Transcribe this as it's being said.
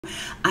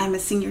I'm a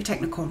senior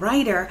technical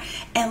writer,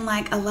 and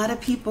like a lot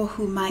of people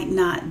who might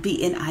not be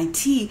in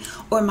IT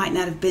or might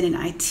not have been in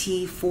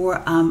IT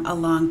for a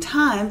long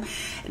time,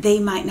 they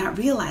might not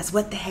realize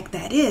what the heck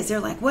that is. They're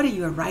like, what are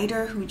you, a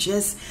writer who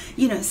just,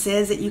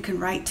 says that you can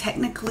write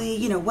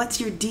technically? What's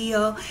your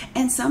deal?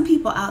 And some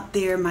people out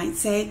there might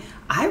say,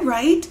 I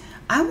write.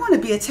 I want to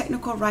be a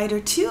technical writer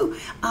too.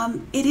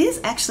 It is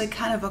actually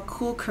kind of a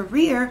cool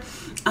career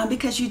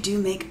because you do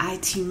make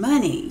IT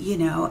money,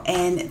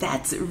 and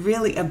that's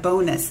really a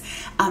bonus,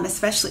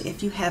 especially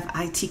if you have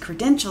IT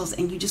credentials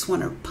and you just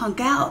want to punk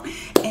out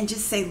and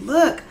just say,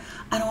 look,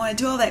 I don't want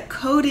to do all that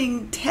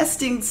coding,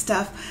 testing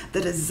stuff,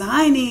 the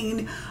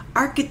designing,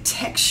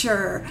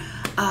 architecture,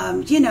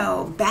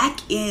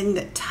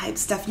 back-end type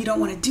stuff. You don't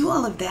want to do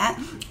all of that.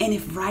 And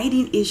if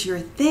writing is your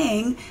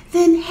thing,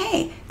 then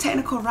hey,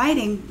 technical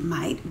writing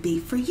might be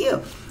for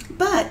you.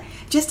 But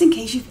just in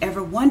case you've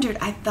ever wondered,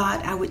 I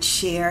thought I would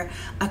share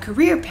a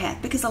career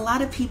path, because a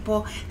lot of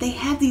people, they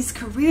have these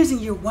careers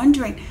and you're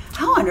wondering,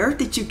 how on earth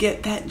did you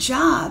get that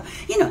job?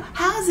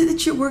 How is it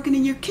that you're working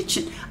in your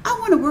kitchen? I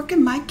want to work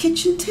in my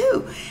kitchen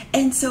too.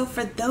 And so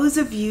for those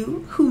of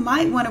you who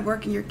might want to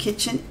work in your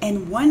kitchen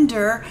and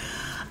wonder,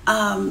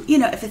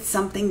 if it's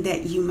something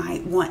that you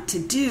might want to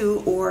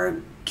do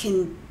or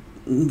can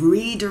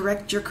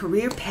redirect your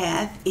career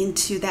path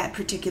into that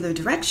particular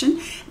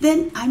direction,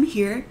 then I'm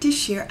here to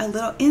share a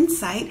little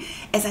insight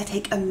as I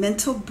take a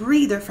mental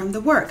breather from the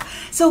work.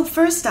 So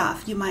first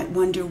off, you might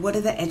wonder, what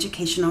are the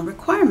educational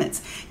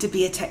requirements to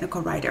be a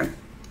technical writer?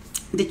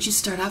 Did you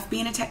start off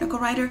being a technical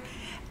writer?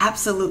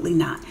 Absolutely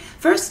not.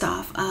 First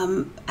off,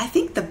 I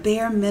think the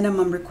bare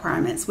minimum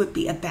requirements would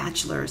be a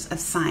bachelor's of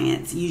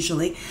science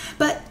usually,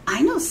 but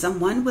I know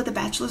someone with a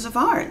bachelor's of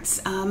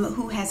arts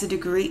who has a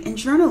degree in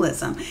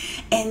journalism.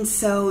 And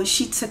so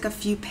she took a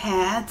few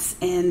paths,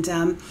 and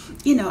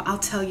I'll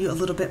tell you a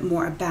little bit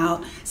more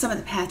about some of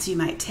the paths you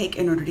might take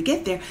in order to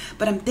get there.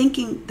 But I'm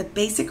thinking the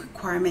basic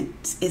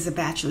requirement is a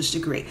bachelor's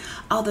degree,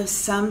 although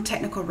some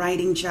technical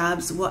writing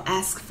jobs will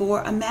ask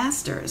for a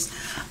master's.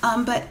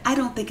 But I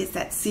don't think it's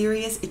that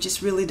serious. It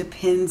just really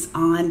depends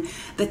on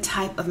the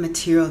type of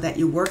material that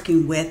you're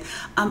working with.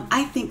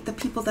 I think the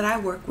people that I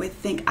work with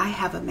think I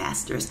have a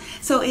master's.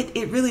 So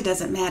it really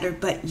doesn't matter,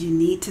 but you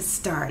need to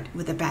start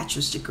with a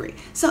bachelor's degree.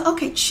 So,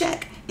 okay,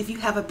 check. If you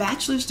have a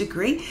bachelor's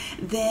degree,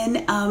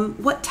 then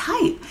what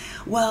type?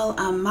 Well,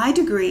 my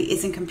degree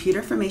is in computer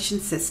information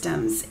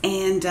systems.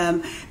 And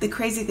the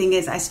crazy thing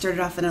is I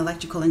started off in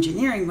electrical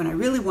engineering when I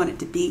really wanted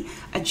to be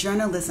a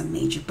journalism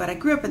major. But I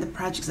grew up in the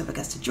projects of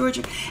Augusta,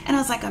 Georgia. And I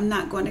was like, I'm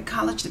not going to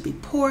college to be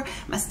poor.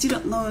 My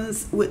student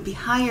loans would be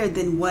higher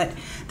than what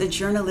the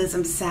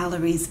journalism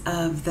salaries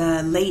of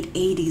the late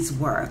 80s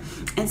were.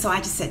 And so I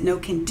just said, no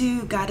can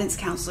do. Guidance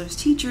counselors,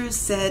 teachers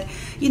said,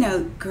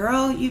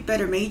 girl, you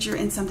better major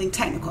in something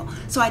technical.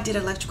 So I did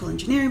electrical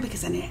engineering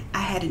because I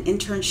had an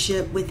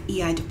internship with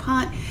EI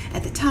DuPont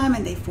at the time,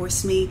 and they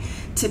forced me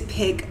to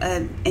pick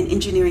an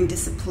engineering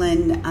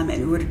discipline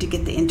in order to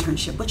get the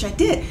internship, which I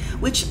did,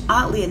 which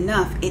oddly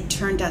enough, it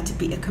turned out to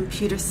be a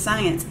computer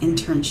science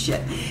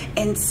internship.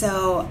 And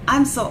so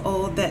I'm so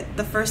old that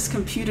the first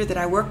computer that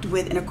I worked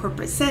with in a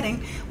corporate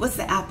setting was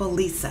the Apple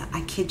Lisa.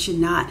 I kid you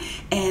not.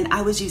 And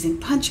I was using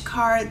punch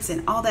cards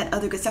and all that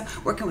other good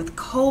stuff, working with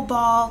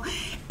COBOL.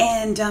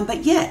 And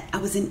but yet I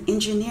was an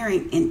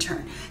engineering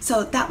intern.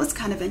 So that was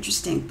kind of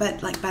interesting.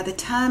 But like by the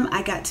time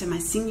I got to my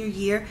senior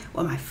year,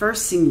 well, my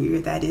first senior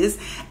year, that is,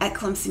 at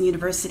Clemson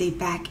University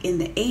back in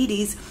the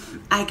 80s,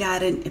 I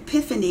got an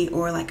epiphany,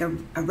 or like a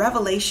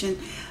revelation.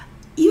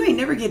 You ain't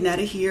never getting out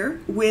of here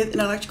with an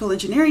electrical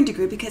engineering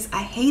degree, because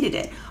I hated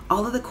it.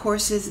 All of the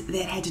courses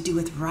that had to do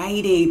with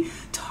writing,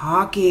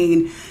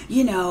 talking,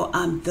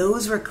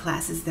 those were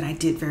classes that I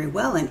did very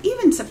well in,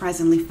 even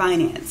surprisingly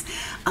finance.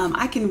 I'm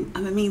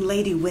a mean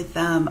lady with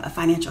a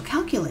financial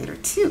calculator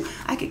too.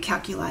 I could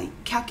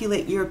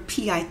calculate your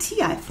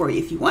PITI for you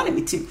if you wanted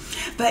me to.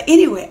 But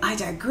anyway, I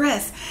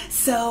digress.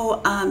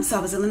 So I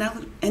was in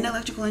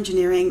electrical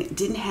engineering,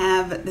 didn't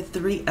have the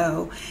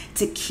 3.0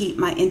 to keep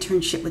my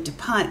internship with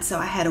DuPont. So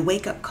I had a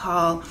wake-up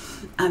call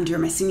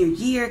during my senior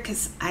year,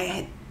 because I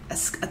had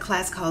a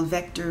class called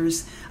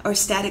Vectors or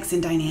Statics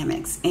and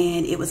Dynamics,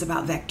 and it was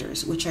about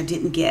vectors, which I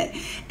didn't get.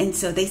 And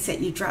so they said,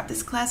 you drop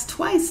this class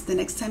twice, the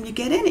next time you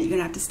get in it, you're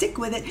gonna have to stick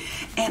with it.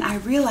 And I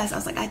realized, I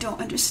was like, I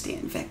don't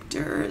understand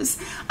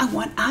vectors. I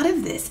want out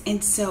of this.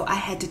 And so I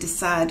had to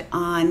decide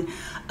on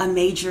a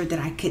major that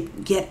I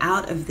could get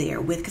out of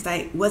there with, because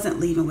I wasn't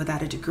leaving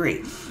without a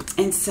degree.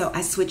 And so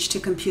I switched to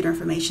computer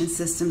information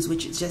systems,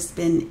 which had just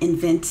been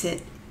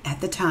invented at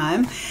the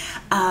time.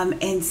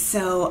 And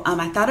so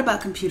I thought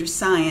about computer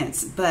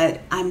science,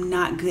 but I'm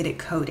not good at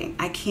coding.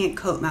 I can't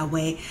code my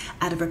way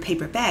out of a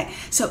paper bag.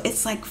 So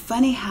it's like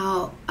funny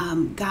how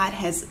God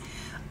has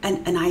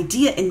an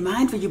idea in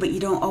mind for you, but you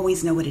don't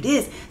always know what it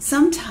is.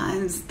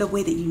 Sometimes the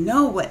way that you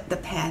know what the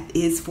path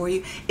is for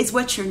you is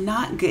what you're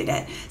not good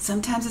at.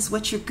 Sometimes it's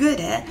what you're good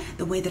at.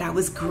 The way that I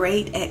was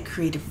great at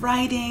creative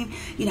writing,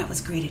 I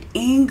was great at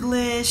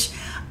English,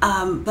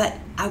 but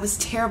I was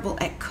terrible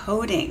at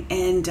coding.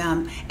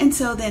 And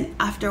so then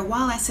after a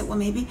while I said, well,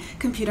 maybe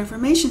computer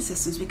information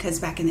systems, because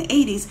back in the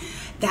 80s,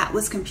 that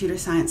was computer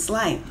science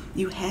light.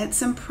 You had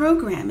some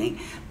programming,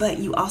 but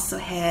you also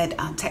had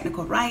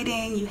technical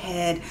writing, you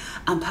had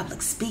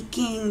public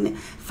speaking,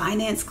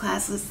 finance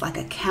classes like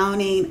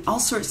accounting, all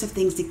sorts of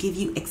things to give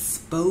you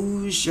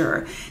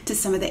exposure to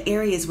some of the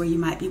areas where you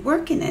might be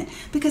working in.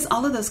 Because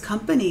all of those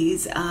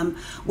companies,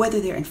 whether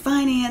they're in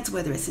finance,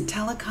 whether it's in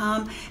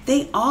telecom,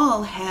 they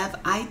all have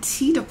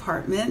IT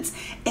departments,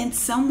 and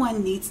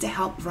someone needs to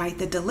help write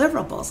the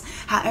deliverables.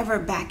 However,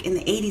 back in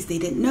the 80s, they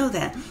didn't know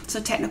that. So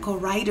technical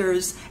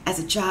writers as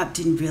a job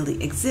didn't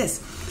really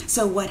exist.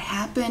 So what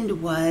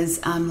happened was,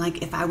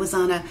 like if I was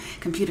on a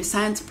computer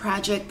science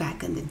project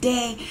back in the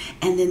day,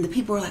 and then the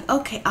people were like,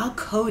 okay, I'll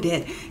code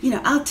it,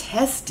 I'll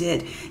test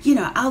it,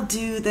 I'll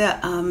do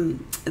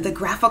the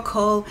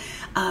graphical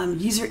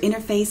user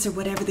interface or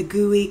whatever, the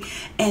GUI,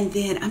 and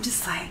then I'm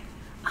just like,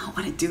 I don't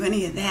want to do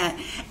any of that.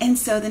 And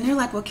so then they're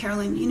like, well,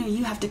 Carolyn,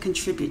 you have to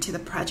contribute to the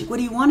project. What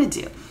do you want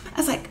to do? I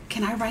was like,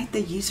 can I write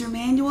the user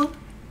manual?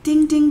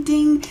 Ding, ding,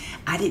 ding.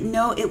 I didn't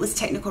know it was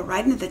technical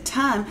writing at the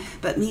time,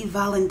 but me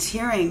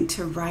volunteering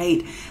to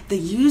write the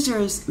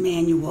user's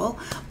manual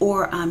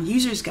or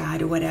user's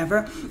guide or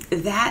whatever,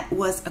 that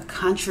was a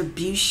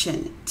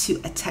contribution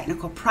to a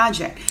technical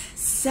project.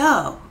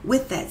 So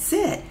with that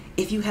said,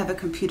 if you have a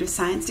computer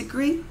science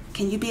degree,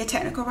 can you be a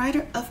technical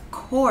writer? Of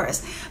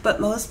course. But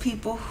most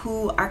people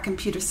who are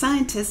computer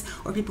scientists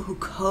or people who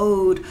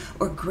code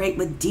or great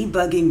with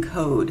debugging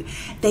code,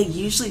 they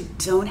usually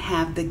don't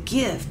have the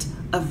gift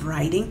of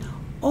writing.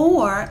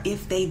 Or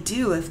if they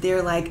do, if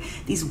they're like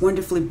these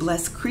wonderfully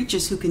blessed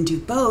creatures who can do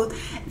both,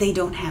 they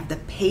don't have the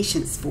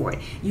patience for it.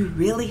 You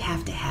really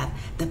have to have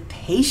the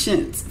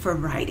patience for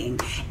writing,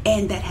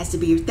 and that has to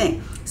be your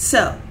thing.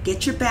 So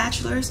get your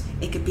bachelor's.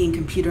 It could be in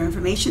computer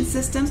information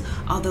systems,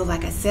 although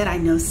like I said, I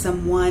know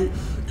someone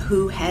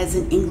who has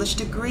an English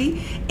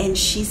degree, and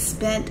she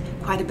spent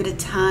quite a bit of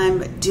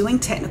time doing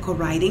technical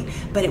writing,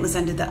 but it was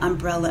under the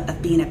umbrella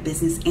of being a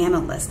business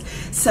analyst.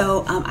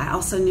 So I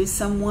also knew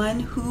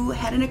someone who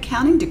had an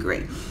accounting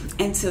degree,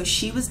 and so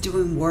she was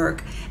doing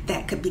work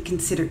that could be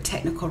considered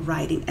technical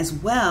writing as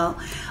well.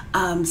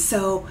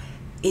 So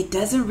it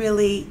doesn't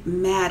really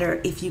matter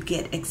if you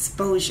get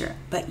exposure,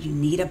 but you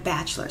need a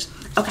bachelor's.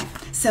 Okay,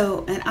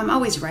 so, and I'm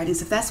always writing,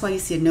 so that's why you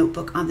see a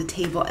notebook on the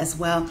table as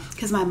well,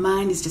 because my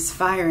mind is just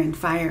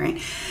firing.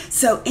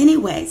 So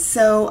anyway,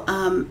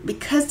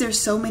 because there's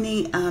so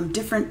many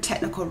different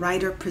technical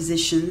writer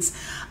positions,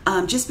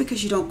 just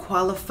because you don't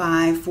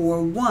qualify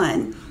for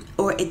one,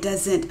 or it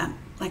doesn't,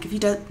 like if you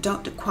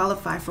don't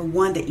qualify for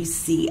one that you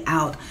see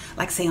out,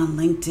 like say on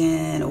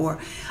LinkedIn, or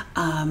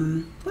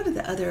what are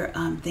the other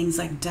things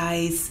like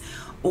Dice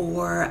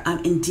or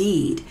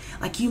Indeed,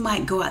 like you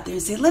might go out there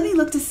and say, let me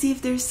look to see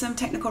if there's some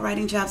technical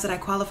writing jobs that I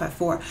qualify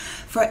for.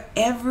 For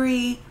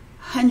every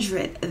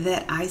 100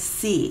 that I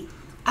see,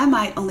 I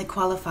might only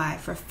qualify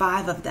for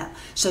 5 of them.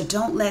 So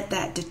don't let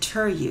that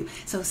deter you.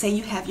 So say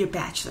you have your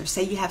bachelor,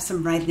 say you have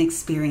some writing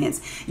experience,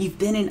 you've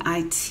been in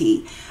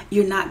IT,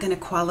 you're not going to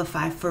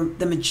qualify for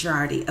the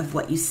majority of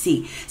what you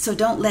see. So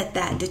don't let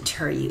that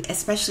deter you,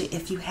 especially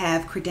if you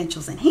have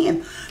credentials in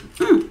hand.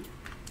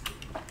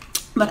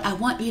 But I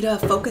want you to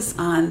focus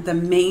on the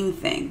main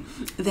thing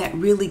that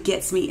really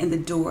gets me in the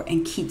door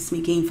and keeps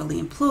me gainfully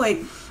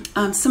employed,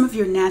 some of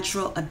your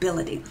natural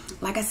ability.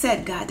 Like I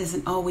said, God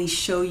doesn't always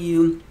show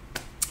you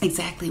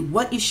exactly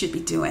what you should be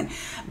doing,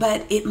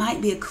 but it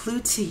might be a clue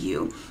to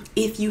you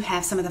if you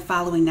have some of the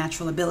following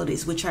natural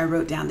abilities, which I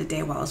wrote down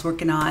today while I was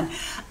working on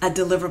a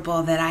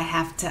deliverable that I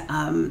have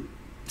to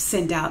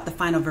send out the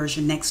final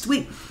version next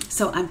week.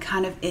 So I'm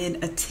kind of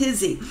in a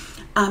tizzy.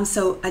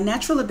 So a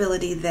natural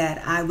ability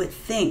that I would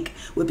think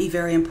would be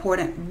very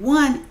important.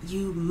 One,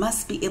 you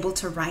must be able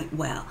to write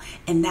well,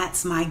 and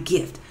that's my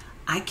gift.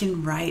 I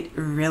can write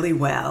really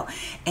well.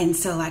 And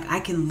so like I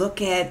can look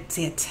at,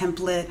 say, a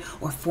template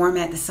or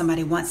format that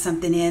somebody wants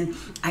something in.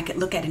 I could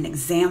look at an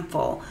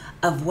example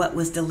of what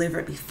was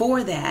delivered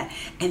before that.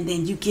 And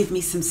then you give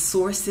me some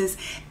sources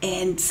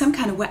and some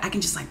kind of way I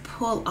can just like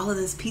pull all of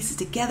those pieces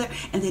together.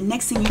 And then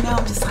next thing you know,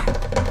 I'm just like,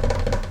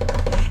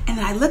 and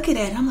then I look at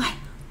it and I'm like,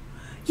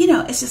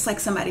 it's just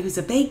like somebody who's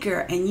a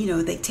baker and,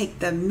 they take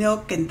the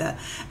milk and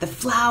the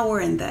flour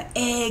and the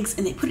eggs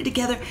and they put it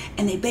together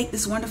and they bake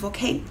this wonderful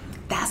cake.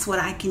 That's what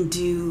I can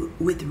do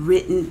with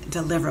written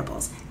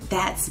deliverables.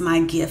 That's my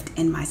gift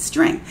and my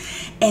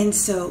strength. And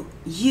so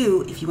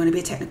you, if you want to be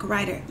a technical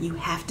writer, you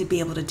have to be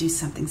able to do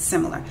something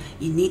similar.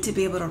 You need to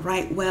be able to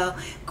write well.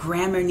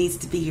 Grammar needs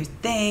to be your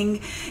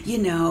thing,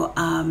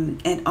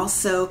 and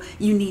also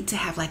you need to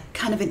have like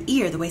kind of an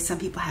ear, the way some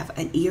people have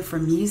an ear for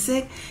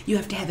music. You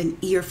have to have an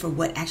ear for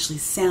what actually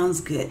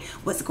sounds good,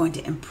 what's going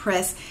to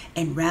impress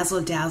and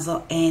razzle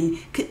dazzle and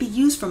could be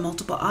used for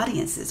multiple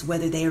audiences,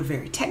 whether they are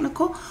very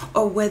technical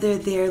or whether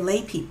they're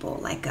lay people,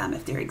 like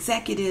if they're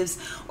executives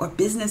or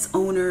business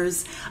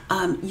owners.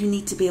 You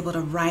need to be able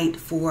to write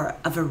for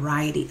a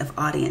variety of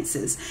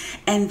audiences.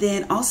 And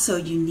then also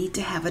you need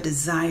to have a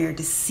desire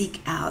to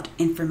seek out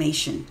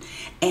information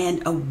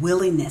and a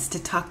willingness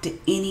to talk to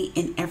any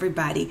and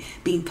everybody,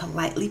 being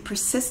politely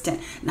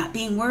persistent, not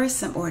being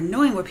worrisome or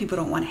annoying where people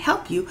don't want to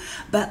help you,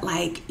 but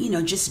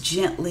just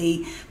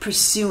gently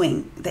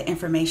pursuing the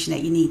information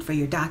that you need for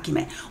your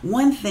document.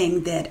 One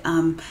thing that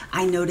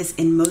I notice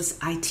in most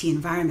IT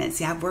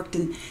environments, I've worked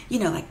in,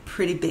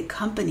 pretty big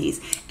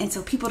companies, and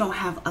so people don't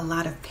have a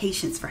lot of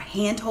patience for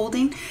hand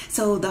holding.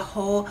 So the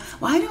whole,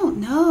 well, I don't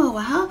know,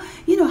 how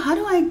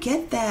do I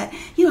get that?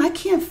 I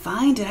can't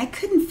find it. I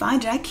couldn't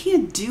find it. I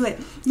can't do it.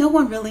 No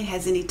one really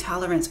has any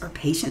tolerance or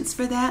patience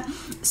for that.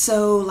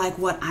 So like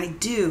what I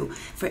do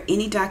for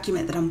any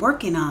document that I'm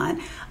working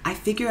on, I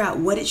figure out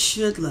what it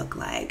should look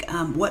like.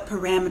 What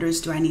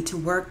parameters do I need to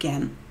work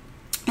in?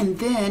 And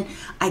then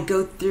I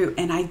go through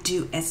and I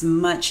do as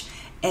much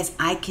as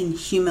I can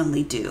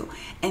humanly do.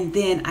 And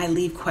then I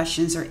leave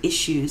questions or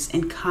issues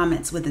and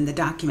comments within the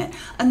document.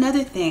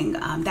 Another thing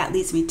that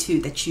leads me to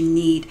that you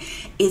need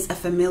is a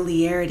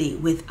familiarity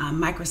with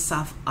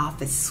Microsoft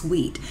Office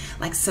Suite.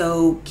 Like,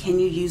 so can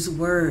you use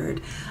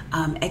Word,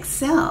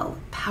 Excel,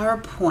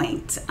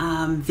 PowerPoint,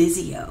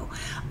 Visio?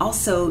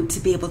 Also to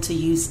be able to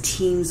use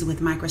Teams with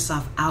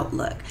Microsoft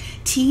Outlook.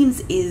 Teams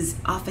is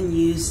often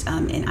used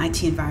in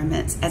IT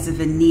environments as a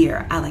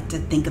veneer. I like to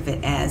think of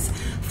it as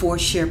for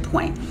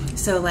SharePoint.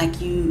 So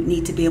like you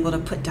need to be able to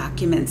put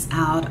documents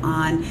out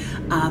on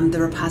the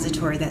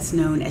repository that's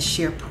known as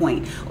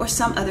SharePoint, or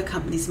some other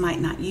companies might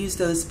not use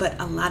those, but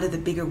a lot of the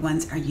bigger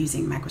ones are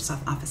using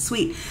Microsoft Office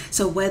Suite.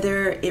 So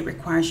whether it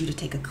requires you to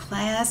take a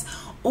class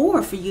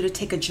or for you to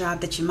take a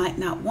job that you might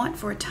not want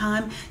for a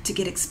time to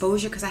get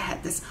exposure, because I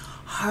had this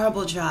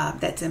horrible job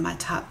that's in my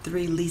top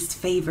 3 least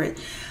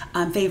favorites,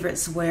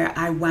 where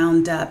I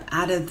wound up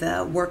out of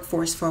the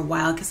workforce for a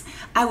while because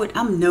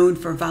I'm known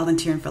for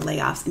volunteering for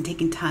layoffs and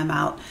taking time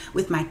out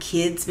with my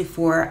kids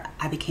before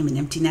I became an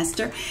empty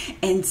nester.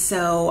 And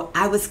so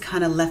I was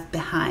kind of left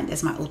behind,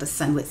 as my oldest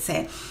son would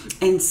say.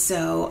 And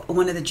so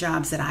one of the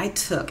jobs that I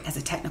took as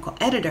a technical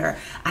editor,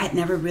 I had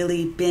never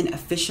really been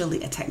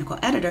officially a technical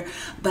editor,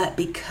 but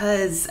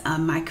because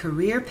my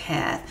career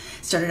path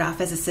started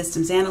off as a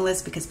systems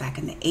analyst, because back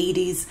in the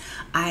 80s,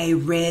 I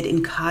read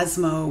in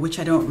Cosmo, which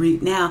I don't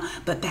read now,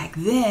 but back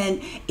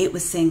then it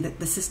was saying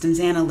that the systems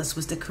analyst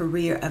was the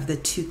career of the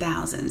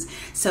 2000s.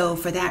 So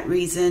for that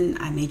reason,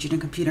 I majored in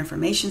computer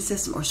information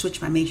system, or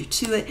switched my major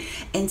to it,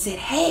 and said,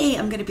 hey,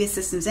 I'm going to be a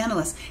systems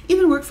analyst.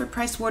 Even worked for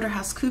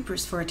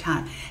PricewaterhouseCoopers for a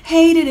time.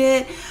 Hated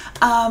it,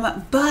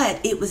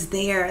 but it was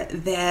there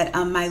that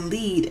my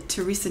lead,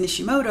 Teresa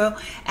Nishimoto,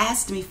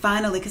 asked me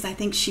finally, because I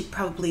think she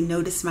probably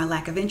noticed my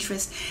lack of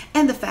interest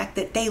and the fact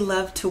that they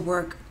love to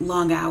work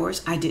long hours.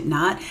 I did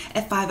not.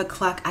 At 5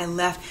 o'clock, I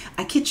left.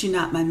 I kid you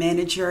not, my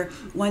manager,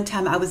 one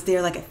time I was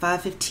there like at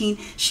 5:15,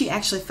 she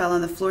actually fell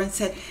on the floor and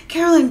said,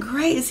 Carolyn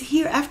Gray is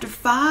here after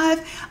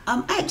 5.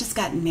 I had just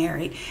gotten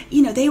married.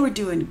 They were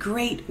doing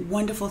great,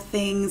 wonderful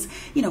things,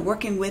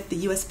 working with the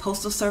U.S.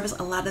 Postal Service,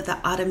 a lot of the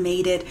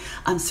automated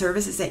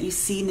services that you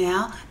see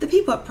now. The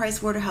people at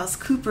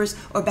PricewaterhouseCoopers,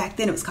 or back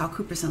then it was called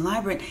Coopers and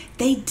Lybrand,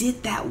 they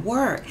did that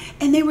work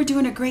and they were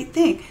doing a great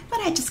thing. But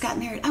I had just got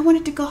married. I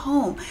wanted to go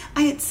home.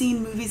 I had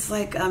seen movies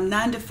like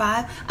 9 to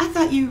 5. I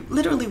thought you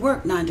literally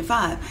worked 9 to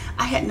 5.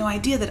 I had no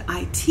idea that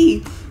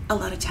IT a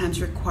lot of times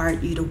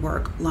required you to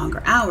work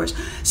longer hours.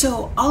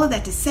 So all of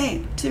that to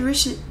say,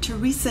 Teresa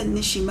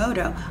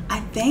Nishimoto, I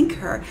thank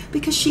her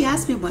because she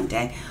asked me one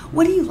day,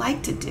 what do you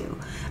like to do?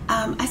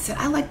 I said,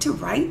 I like to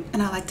write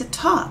and I like to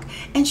talk.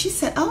 And she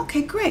said, oh,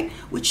 okay, great.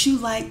 Would you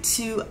like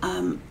to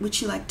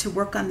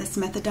work on this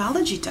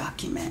methodology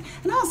document?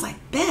 And I was like,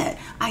 bet,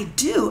 I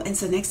do. And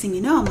so next thing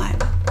you know, I'm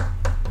like,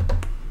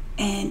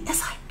 and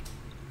I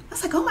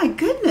was like, oh my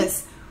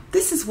goodness,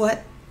 this is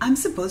what I'm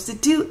supposed to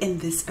do in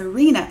this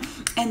arena.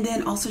 And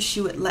then also she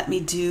would let me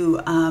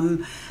do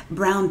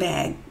brown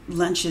bag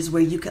lunches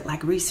where you could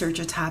like research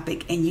a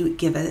topic and you would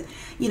give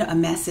a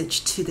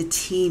message to the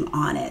team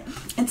on it.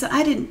 And so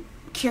I didn't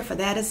care for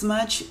that as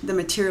much. The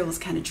material was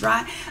kind of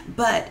dry,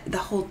 but the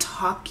whole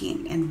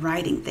talking and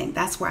writing thing,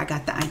 that's where I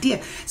got the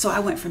idea. So I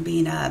went from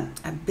being a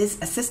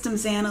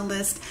systems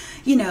analyst,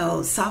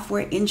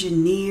 software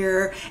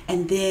engineer,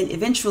 and then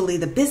eventually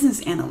the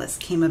business analyst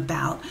came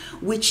about,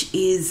 which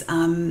is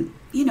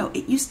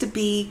it used to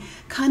be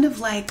kind of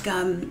like,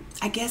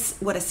 I guess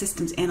what a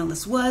systems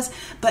analyst was,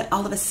 but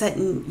all of a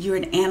sudden you're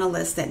an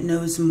analyst that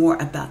knows more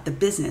about the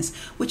business,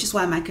 which is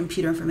why my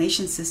computer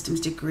information systems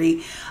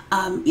degree,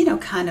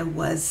 kind of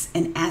was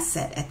an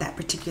asset at that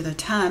particular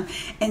time.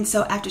 And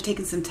so after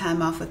taking some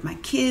time off with my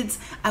kids,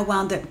 I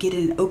wound up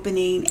getting an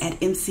opening at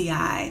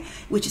MCI,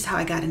 which is how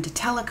I got into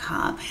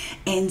telecom.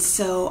 And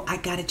so I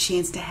got a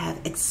chance to have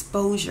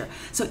exposure.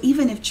 So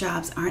even if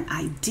jobs aren't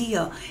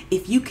ideal,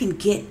 if you can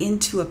get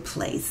into a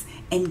place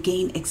and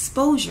gain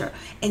exposure.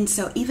 And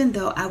so even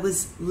though I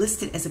was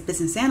listed as a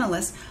business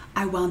analyst,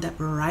 I wound up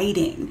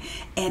writing,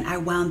 and I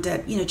wound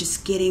up,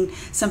 just getting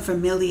some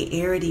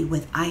familiarity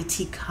with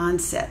IT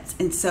concepts.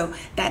 And so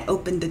that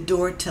opened the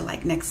door to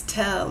like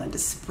Nextel and to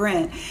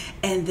Sprint.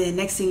 And then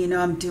next thing you know,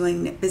 I'm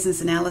doing business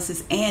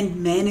analysis and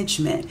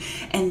management.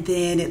 And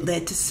then it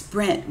led to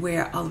Sprint,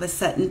 where all of a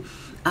sudden,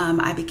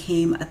 I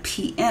became a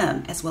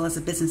PM as well as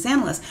a business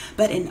analyst.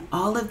 But in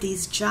all of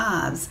these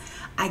jobs,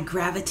 I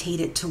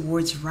gravitated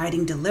towards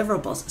writing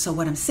deliverables. So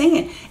what I'm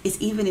saying is,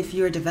 even if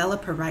you're a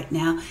developer right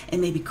now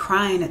and maybe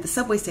crying at the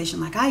subway station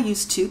like I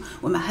used to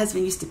when my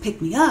husband used to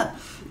pick me up,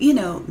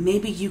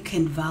 maybe you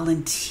can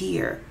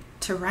volunteer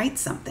to write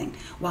something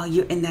while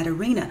you're in that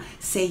arena.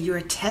 Say you're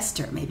a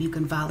tester, maybe you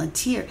can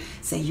volunteer.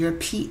 Say you're a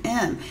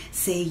PM,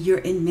 say you're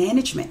in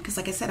management, because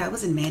like I said, I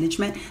was in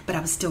management, but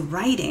I was still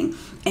writing,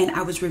 and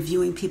I was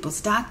reviewing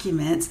people's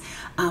documents,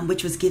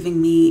 which was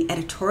giving me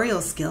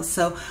editorial skills.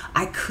 So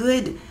I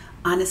could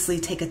honestly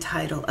take a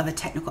title of a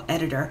technical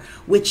editor,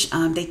 which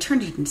they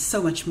turned it into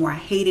so much more. I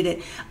hated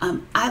it.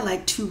 I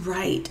like to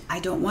write. I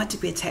don't want to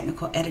be a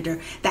technical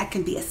editor. That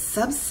can be a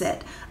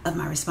subset of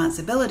my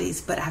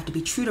responsibilities, but I have to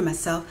be true to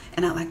myself,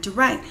 and I like to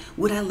write.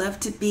 Would I love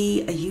to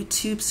be a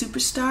YouTube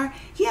superstar?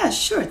 Yeah,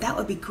 sure, that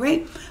would be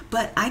great.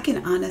 But I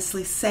can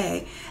honestly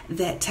say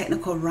that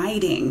technical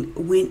writing,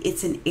 when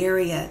it's an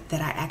area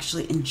that I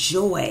actually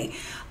enjoy,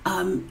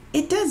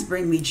 it does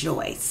bring me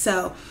joy.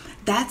 So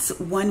that's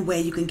one way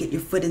you can get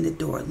your foot in the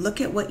door. Look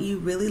at what you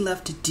really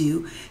love to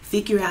do.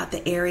 Figure out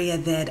the area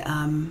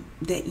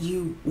that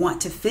you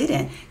want to fit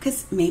in.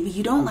 Because maybe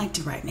you don't like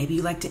to write. Maybe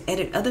you like to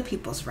edit other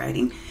people's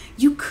writing.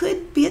 You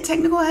could be a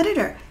technical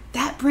editor.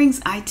 That brings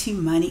IT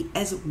money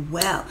as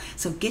well.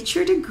 So get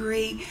your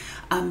degree,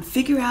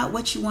 figure out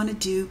what you want to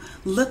do,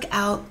 look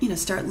out,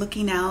 start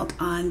looking out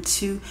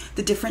onto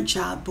the different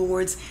job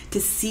boards to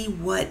see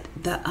what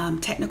the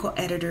technical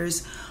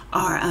editors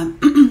are,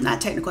 not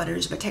technical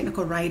editors, but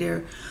technical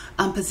writer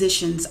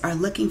positions are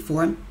looking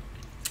for.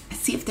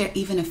 See if there are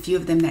even a few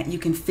of them that you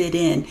can fit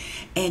in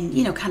and,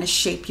 kind of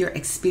shape your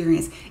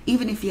experience,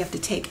 even if you have to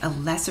take a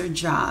lesser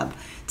job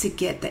to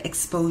get the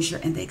exposure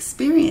and the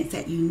experience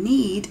that you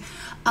need.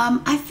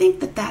 I think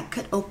that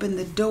could open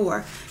the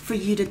door for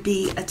you to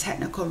be a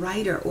technical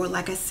writer. Or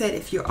like I said,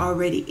 if you're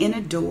already in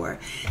a door,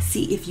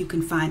 see if you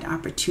can find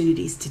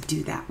opportunities to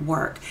do that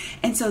work.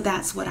 And so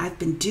that's what I've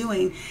been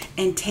doing,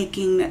 and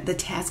taking the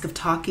task of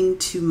talking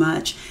too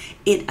much.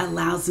 It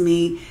allows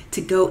me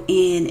to go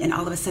in and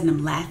all of a sudden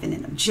I'm laughing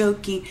and I'm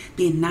joking,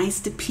 being nice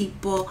to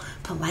people,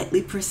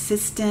 politely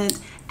persistent,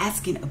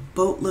 asking a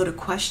boatload of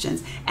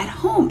questions. At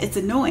home, it's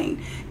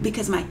annoying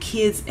because my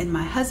kids and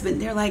my husband,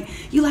 they're like,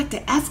 you like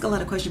to ask a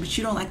lot of questions, but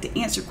you don't like to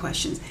answer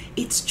questions.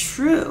 It's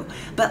true.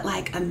 But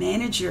like a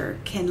manager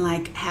can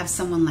like have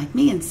someone like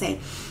me and say,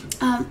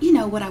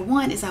 what I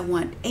want is I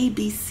want A,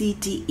 B, C,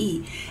 D,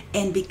 E.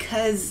 And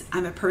because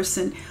I'm a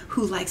person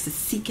who likes to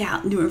seek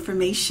out new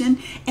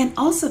information, and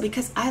also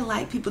because I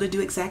like people to do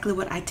exactly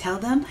what I tell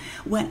them,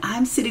 when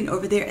I'm sitting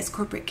over there as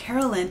corporate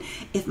Carolyn,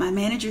 if my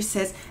manager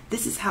says,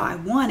 this is how I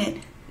want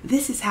it,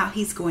 this is how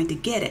he's going to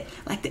get it.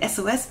 Like the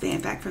SOS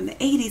band back from the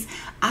 80s,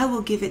 I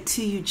will give it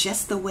to you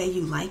just the way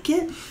you like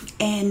it.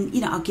 And,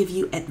 I'll give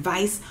you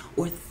advice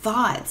or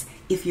thoughts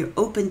if you're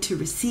open to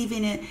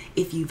receiving it,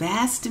 if you've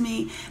asked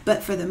me.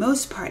 But for the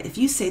most part, if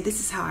you say this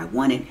is how I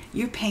want it,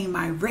 you're paying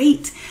my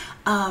rate.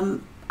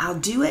 I'll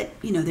do it.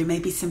 There may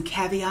be some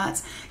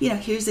caveats.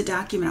 Here's the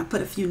document. I'll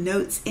put a few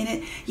notes in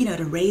it,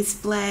 to raise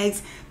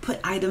flags, put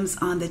items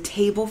on the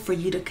table for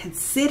you to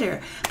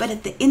consider. But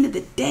at the end of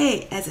the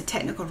day, as a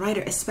technical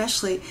writer,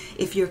 especially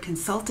if you're a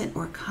consultant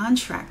or a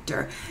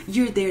contractor,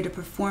 you're there to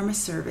perform a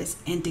service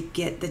and to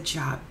get the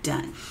job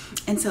done.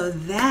 And so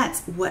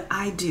that's what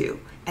I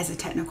do as a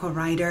technical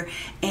writer.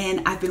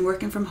 And I've been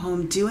working from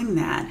home doing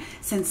that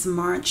since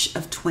March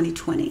of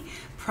 2020.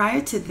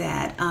 Prior to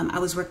that, I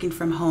was working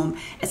from home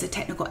as a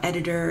technical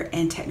editor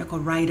and technical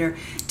writer,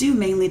 due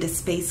mainly to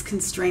space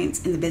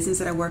constraints in the business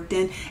that I worked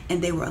in,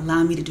 and they were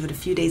allowing me to do it a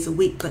few days a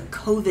week, but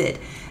COVID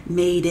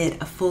made it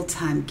a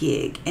full-time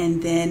gig.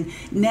 And then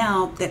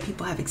now that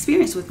people have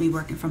experience with me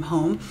working from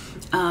home,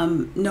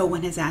 no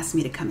one has asked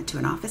me to come into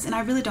an office, and I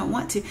really don't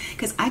want to,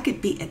 because I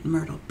could be at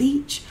Myrtle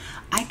Beach,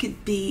 I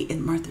could be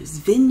in Martha's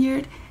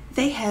Vineyard.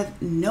 They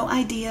have no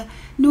idea,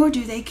 nor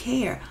do they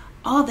care.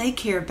 All they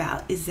care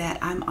about is that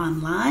I'm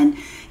online,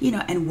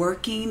 and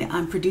working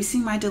on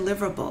producing my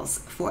deliverables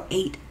for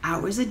 8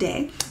 hours a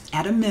day.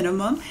 at a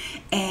minimum,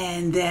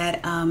 and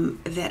that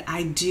that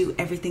I do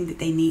everything that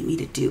they need me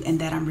to do, and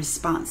that I'm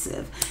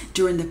responsive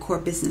during the core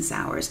business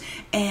hours.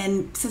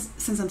 And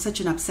since I'm such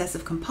an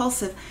obsessive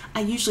compulsive,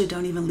 I usually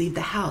don't even leave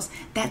the house.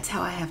 That's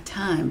how I have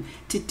time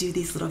to do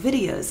these little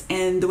videos.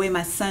 And the way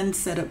my son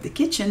set up the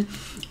kitchen,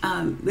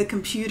 the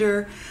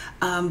computer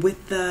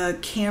with the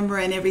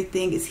camera and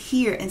everything is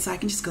here, and so I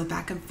can just go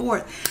back and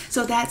forth.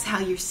 So that's how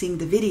you're seeing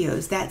the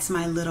videos. That's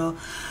my little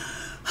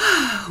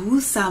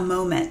woosah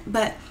moment.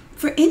 But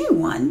for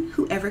anyone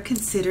who ever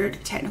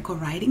considered technical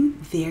writing,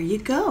 there you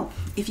go.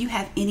 If you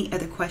have any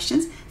other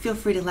questions, feel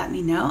free to let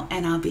me know,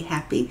 and I'll be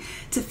happy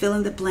to fill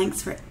in the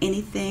blanks for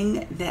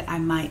anything that I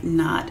might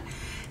not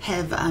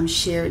have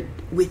shared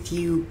with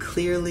you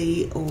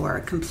clearly or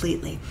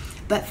completely.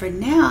 But for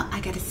now, I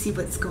got to see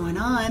what's going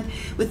on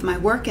with my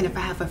work, and if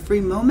I have a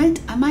free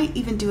moment, I might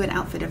even do an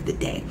outfit of the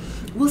day.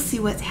 We'll see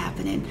what's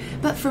happening.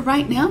 But for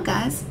right now,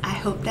 guys, I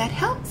hope that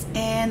helps,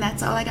 and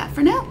that's all I got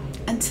for now.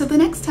 Until the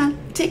next time,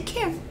 take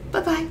care.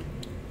 Bye-bye.